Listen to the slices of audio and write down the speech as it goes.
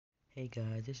Hey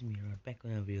guys, this is Mira back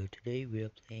with a video. Today we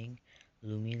are playing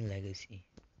Loomian Legacy.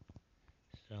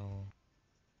 So,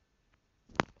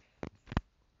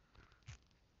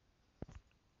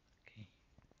 okay,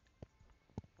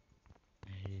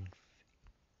 I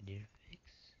didn't fix.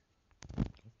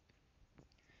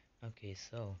 Okay,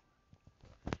 so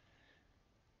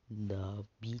the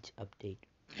beach update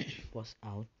was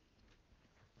out.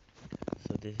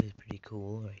 So this is pretty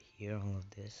cool right here, all of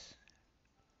this.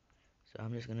 So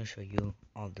I'm just gonna show you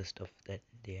all the stuff that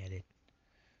they added.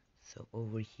 So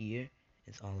over here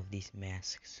is all of these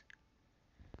masks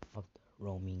of the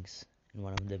roamings, and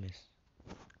one of them is,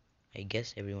 I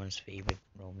guess, everyone's favorite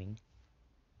roaming.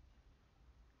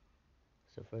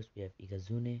 So first we have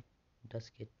Igazune,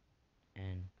 Duskit,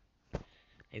 and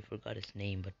I forgot his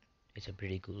name, but it's a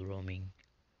pretty cool roaming,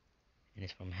 and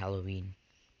it's from Halloween.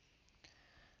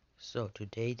 So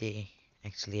today they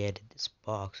actually added this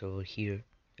box over here.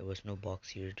 There was no box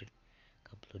here a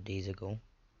couple of days ago,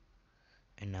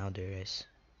 and now there is.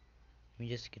 Let me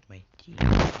just get my tea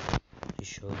to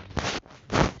show you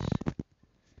this.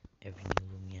 Every new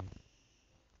Loomian.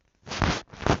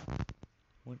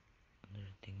 What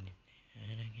other thing did they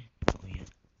add again? Oh yeah.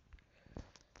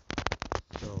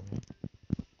 So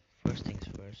first things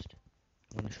first,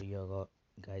 I'm gonna show you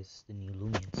guys the new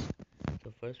Loomians.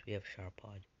 So first we have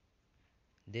Sharpod.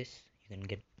 This you can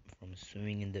get from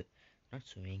swimming in the, not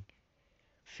swimming,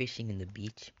 fishing in the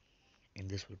beach, and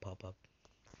this will pop up.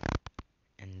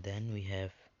 And then we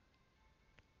have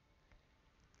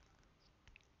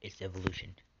its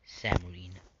evolution,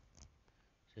 Samarine.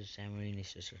 So Samarine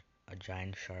is just a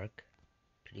giant shark,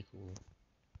 pretty cool.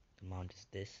 The mount is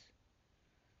this.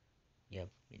 Yep,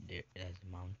 it has the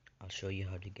mount. I'll show you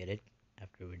how to get it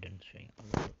after we're done showing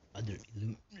other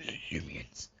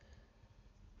Illumians.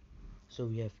 So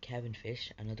we have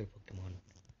Cavenfish, another Pokemon.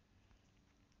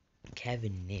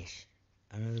 Cavenish,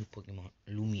 another Pokemon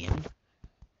Loomian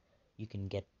you can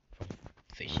get from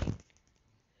fishing.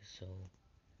 So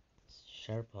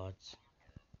Sharpods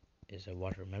is a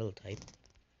water metal type.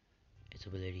 Its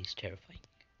ability is terrifying.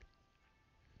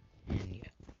 And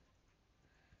yeah.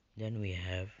 Then we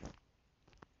have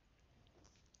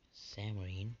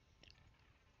Samarine,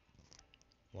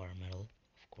 water metal,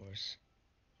 of course,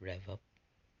 rev up,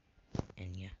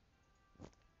 and yeah.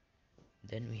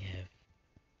 Then we have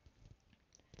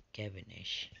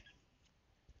Cavenish,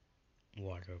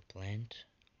 water plant,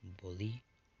 bully,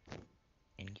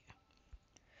 and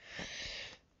yeah.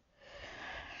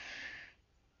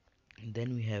 And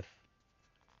then we have,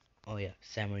 oh yeah,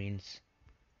 Samarine's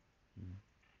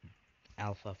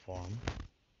alpha form,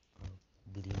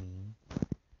 Gleaming.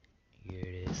 Here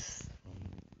it is from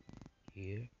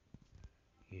here.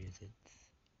 Here is it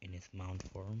in its mount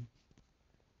form.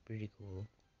 Pretty cool.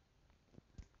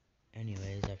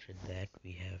 Anyways, after that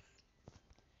we have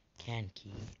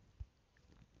Kanki.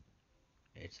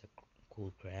 It's a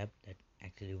cool crab that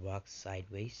actually walks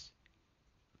sideways,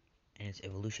 and its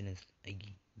evolution is a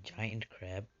giant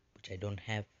crab, which I don't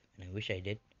have, and I wish I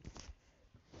did.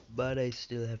 But I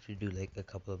still have to do like a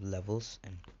couple of levels,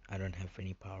 and I don't have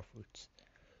any power fruits.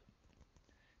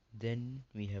 Then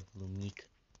we have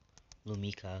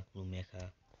Lumeka.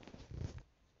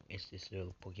 It's this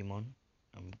little Pokemon.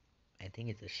 I think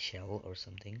it's a shell or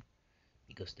something,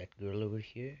 because that girl over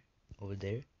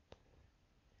there,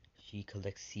 she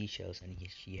collects seashells, and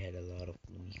she had a lot of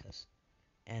Lumikas.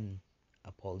 And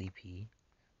a Polyp,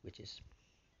 which is,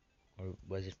 or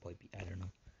was it Polyp? I don't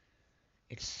know.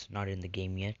 It's not in the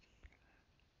game yet,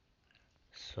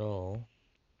 so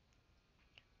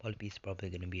Polyp is probably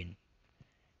gonna be an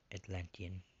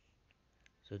Atlantean.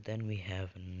 So then we have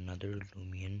another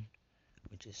Loomian,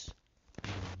 which is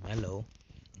Mellow.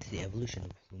 It's the evolution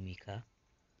of Lumika.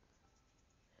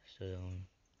 So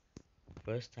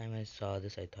first time I saw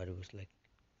this, I thought it was like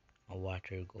a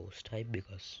water ghost type,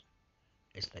 because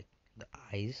it's like the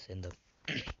eyes and the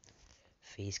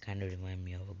face kind of remind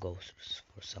me of a ghost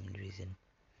for some reason.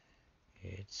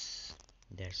 It's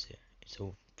it's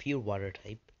a pure water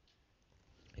type.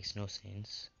 Makes no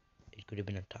sense. It could have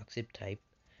been a toxic type,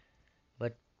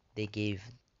 but they gave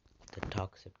the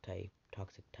toxic type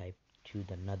to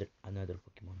the another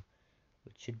Pokemon,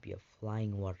 which should be a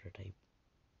flying water type.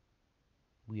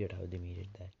 Weird how they made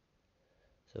it that.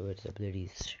 So its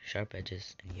ability is sharp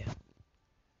edges, and yeah.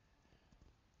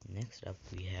 Next up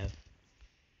we have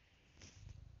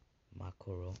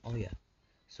Makoro. Oh yeah.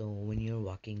 So when you're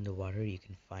walking the water, you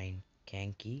can find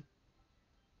Kanki,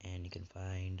 and you can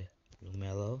find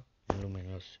Lumelo, and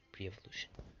Lumelo's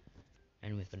pre-evolution.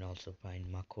 And we can also find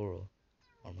Makoro,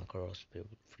 or Makoro's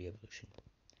pre-evolution,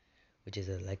 which is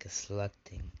like a slug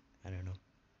thing. I don't know.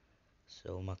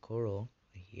 So Makoro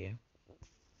here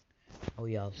Oh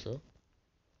yeah, also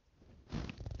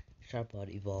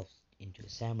Sharpod evolves into a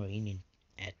Samarine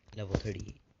at level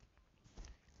 38,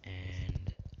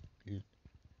 and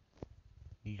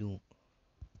Lu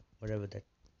whatever that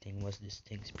thing was, this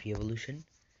thing's pre-evolution,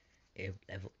 it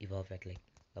evolved at like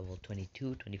level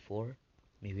 22, 24,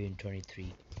 maybe in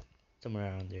 23, somewhere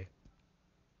around there.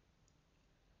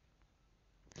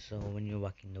 So when you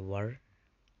walk in the water,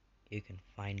 you can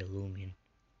find a Loomian.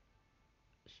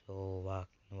 So walk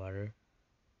in the water,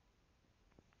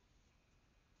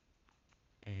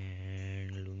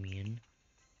 and Loomian,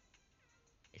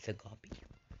 it's a copy.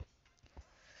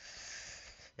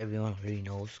 Everyone already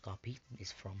knows copy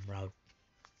is from Route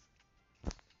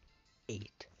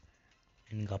 8,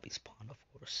 and copy spawn, of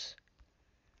course.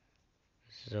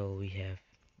 So we have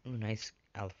nice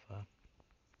alpha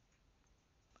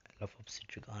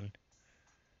Citrigon.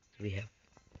 So we have,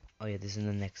 oh yeah, this is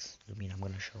the next Loomian I'm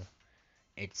gonna show.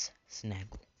 It's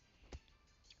Snaggle.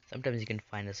 Sometimes you can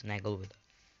find a Snaggle with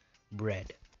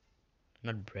bread,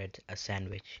 not bread, a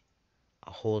sandwich,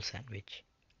 a whole sandwich.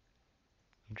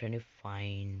 I'm trying to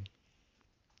find,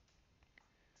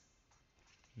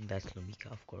 that's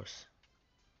Lumika, of course.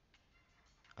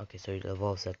 Okay, so it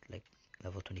evolves at like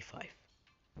level 25.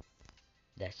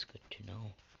 That's good to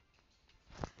know.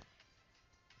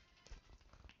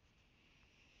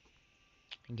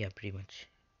 Yeah, pretty much.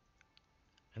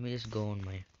 Let me just go on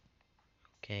my,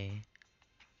 okay,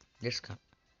 this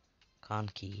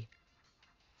Kanki.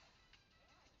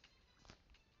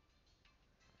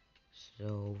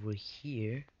 So over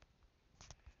here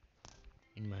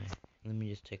in my, let me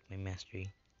just check my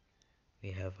mastery.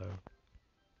 We have our,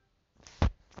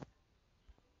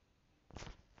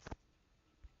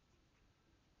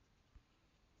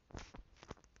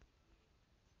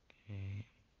 okay,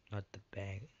 not the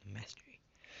bag, the mastery.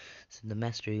 So the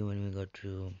mastery, when we go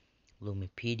to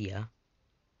Lumipedia,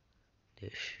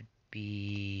 there should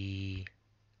be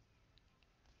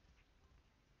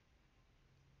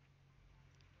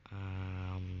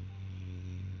um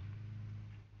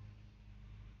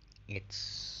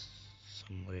it's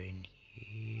somewhere in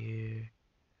here.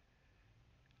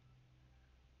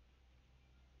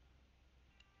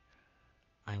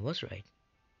 I was right.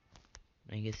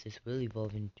 I guess this will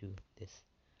evolve into this.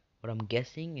 What I'm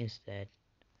guessing is that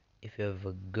if you have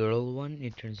a girl one,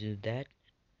 it turns into that,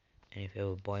 and if you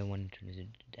have a boy one, it turns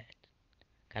into that.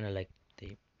 Kind of like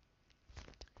the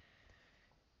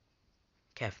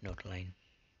calf note line,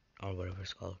 or whatever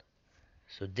it's called.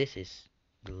 So this is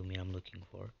the Lumi I'm looking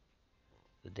for.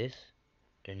 So this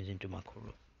turns into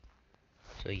Makuru.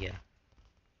 So yeah,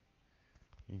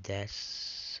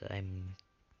 that's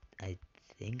I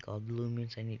think all the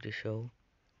Lumians I need to show.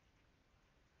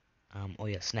 Oh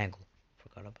yeah, Snaggle.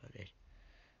 Forgot about it.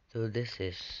 So this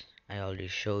is, I already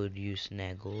showed you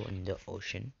Snaggle in the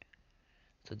ocean.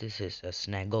 So this is a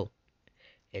Snaggle.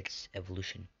 Its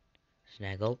evolution.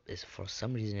 Snaggle is for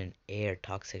some reason an air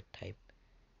toxic type.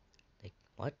 Like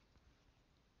what?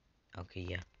 Okay,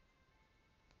 yeah.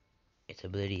 Its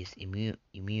ability is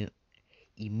immunita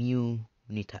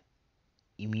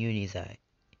immunize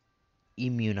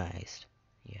immunized.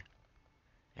 Yeah.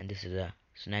 And this is a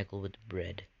Snaggle with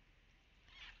bread.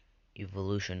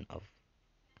 Evolution of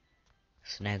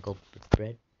Snaggle with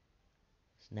bread.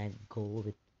 Snaggle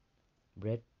with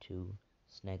bread to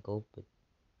Snaggle with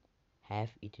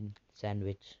half-eaten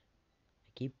sandwich.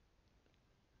 I keep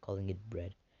calling it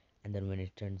bread. And then when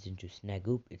it turns into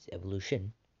Snagoop, its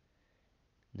evolution,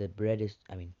 the bread is,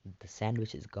 I mean, the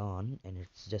sandwich is gone, and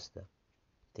it's just the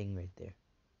thing right there,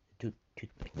 the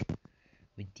toothpick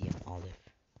with the olive.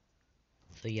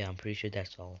 So yeah, I'm pretty sure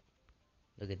that's all.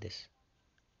 Look at this.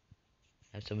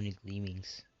 I have so many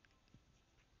gleamings.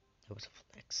 That was a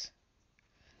flex.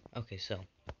 Okay, so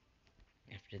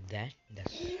after that,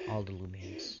 that's all the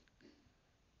Lumians.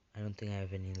 I don't think I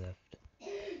have any left.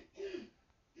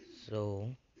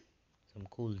 So some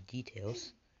cool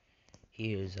details.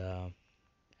 Here's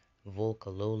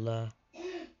Volcalola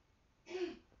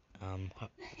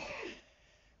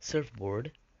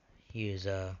surfboard. Here's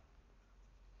a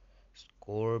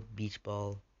score beach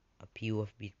ball, a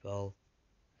Puff beach ball.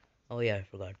 Oh yeah, I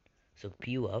forgot. So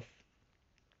Puff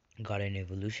got an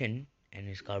evolution and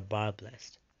it's called Bar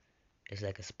Blast. It's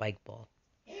like a spike ball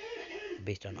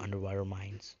based on underwater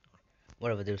mines,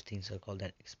 whatever those things are called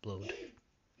that explode.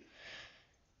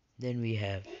 Then we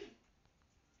have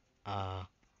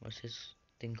what's this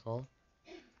thing called?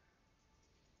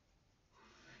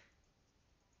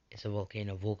 It's a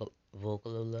volcano,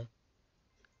 Volcalola.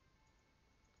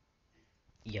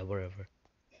 Yeah, whatever.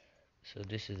 So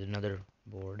this is another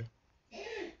board.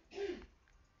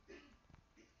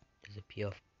 There's a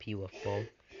Puff ball.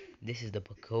 This is the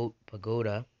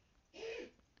pagoda.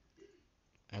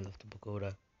 I love the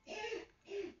pagoda.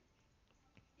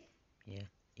 Yeah,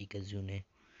 Ikazune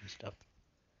and stuff.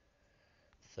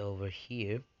 So over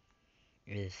here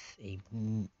is a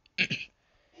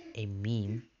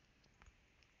meme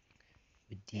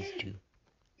with these two.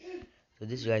 So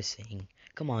this guy's saying,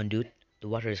 "Come on, dude. The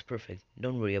water is perfect.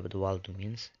 Don't worry about the wild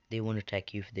Loomians. They won't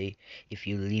attack you if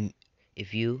you leave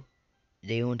if you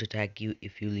they won't attack you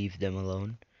if you leave them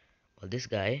alone." Well, this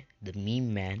guy, the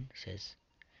meme man, says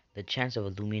the chance of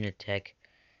a Loomian attack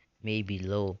may be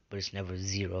low, but it's never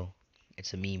zero.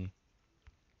 It's a meme.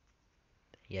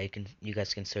 Yeah, you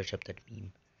guys can search up that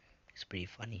meme. It's pretty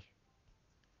funny.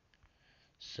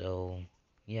 So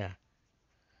yeah.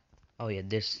 Oh yeah,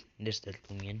 this the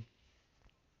Loomian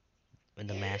with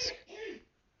the mask.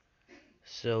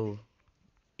 So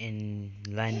in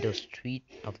Lando Street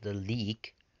of the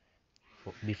League,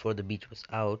 before the beach was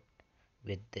out,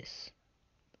 with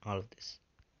all of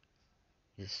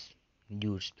this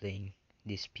dudes playing,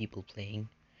 these people playing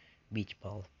beach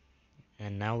ball,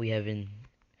 and now we have it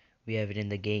in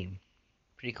the game.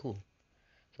 Pretty cool.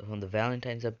 So from the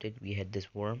Valentine's update, we had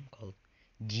this worm called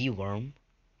G worm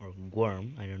or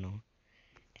worm, I don't know,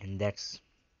 and that's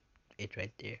it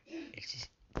right there. It's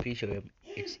pretty sure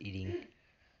it's eating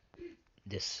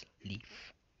this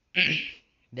leaf.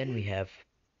 Then we have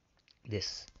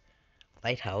this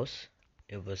lighthouse.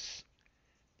 It was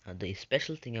the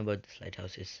special thing about this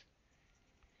lighthouse is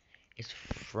it's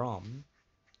from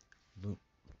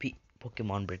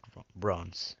Pokemon Brick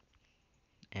Bronze,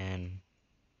 and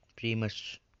pretty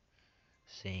much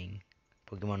saying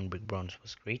Pokemon Brick Bronze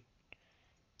was great,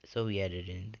 so we added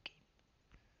it in the game.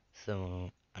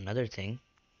 So another thing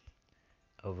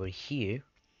over here.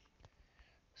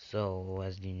 So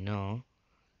as you know,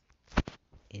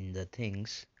 in the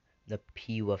things, the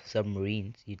PU of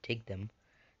submarines, you take them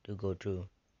to go to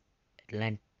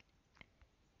Atlant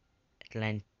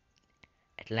Atlant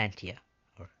Atlantia,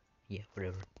 or yeah,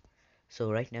 whatever.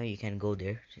 So right now you can go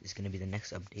there. It's gonna be the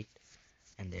next update,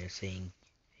 and they're saying,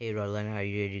 "Hey Roland, are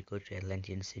you ready to go to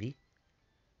Atlantean City?"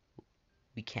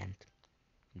 We can't.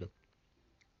 Look,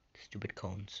 stupid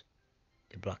cones.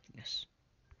 They're blocking us.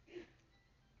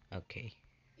 Okay.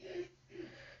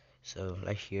 So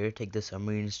right here, take the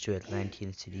submarines to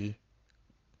Atlantean City.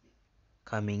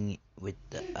 Coming with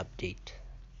the update,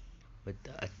 with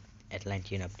the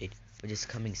Atlantean update, which is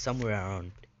coming somewhere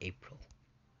around April.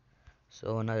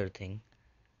 So another thing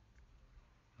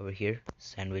over here,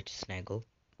 sandwich snaggle,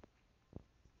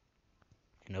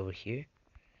 and over here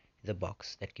is a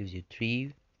box that gives you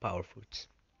 3 power fruits.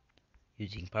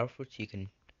 Using power fruits, you can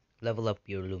level up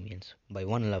your Loomians by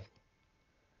 1 level.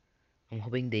 I'm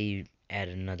hoping they add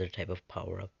another type of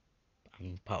power up,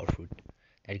 power fruit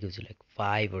that gives you like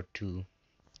 5 or 2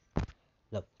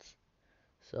 levels.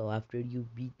 So after you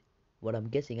beat, what I'm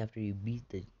guessing, after you beat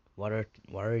the water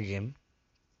gym,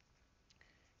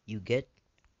 you get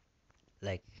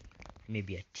like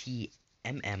maybe a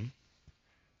TMM,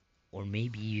 or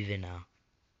maybe even a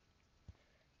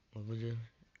what was it?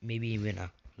 Maybe even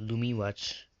a Lumi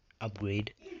Watch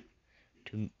upgrade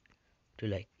to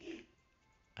like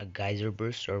a geyser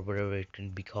burst or whatever it can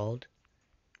be called.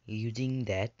 Using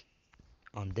that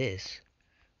on this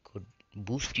could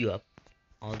boost you up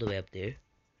all the way up there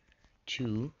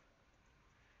to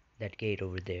that gate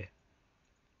over there.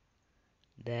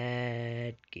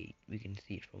 That gate, we can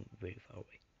see it from very far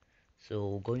away.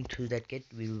 So going through that gate,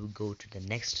 we will go to the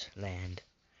next land.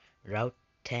 Route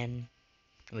 10.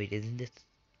 Wait, isn't this?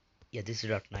 Yeah, this is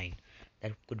Route 9.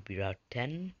 That could be Route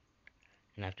 10.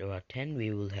 And after Route 10, we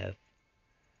will have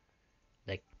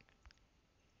like.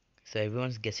 So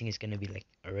everyone's guessing it's gonna be like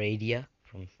Aradia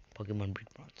from Pokemon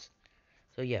Brick Bronze.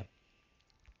 So yeah,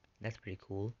 that's pretty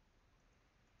cool.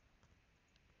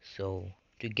 So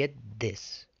to get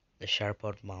this, the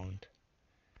Sharpot Mount,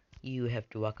 you have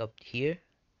to walk up here.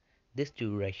 This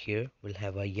dude right here will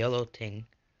have a yellow thing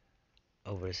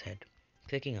over his head.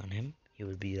 Clicking on him, he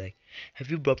will be like,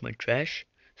 "Have you brought my trash?"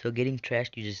 So getting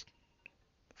trashed, you just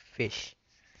fish.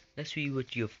 Let's see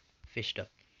what you've fished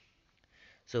up.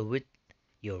 So with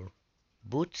your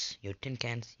boots, your tin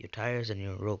cans, your tires, and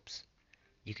your ropes,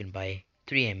 you can buy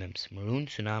 3 MMs, Maroon,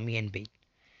 Tsunami, and Bait.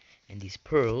 And these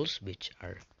pearls, which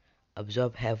are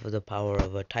absorb half of the power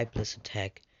of a typeless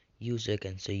attack used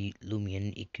against a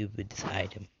Loomian equipped with this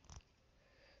item.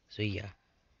 So yeah,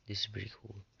 this is pretty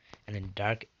cool. And then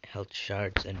dark health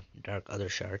shards and dark other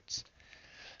shards,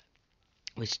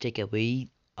 which take away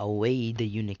the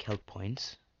unique health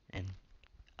points and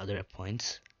other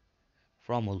points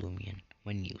from a Loomian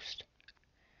when used.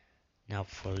 Now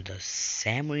for the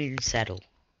Samurai Saddle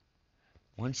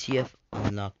Once you have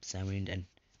unlocked Samarin and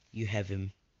you have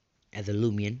him as a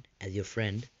Loomian, as your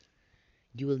friend,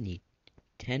 you will need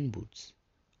 10 boots,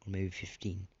 or maybe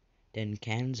 15, 10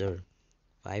 cans or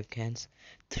 5 cans,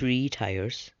 3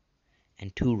 tires,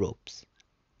 and 2 ropes.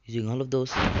 Using all of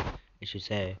those, I should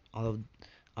say, all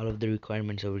of the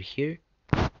requirements over here,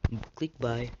 click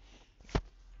buy,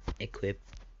 equip,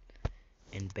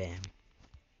 and bam,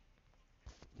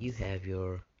 you have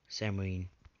your Samarin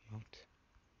mount.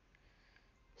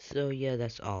 So yeah,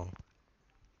 that's all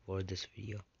for this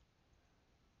video.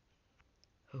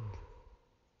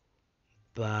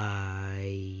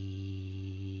 Bye.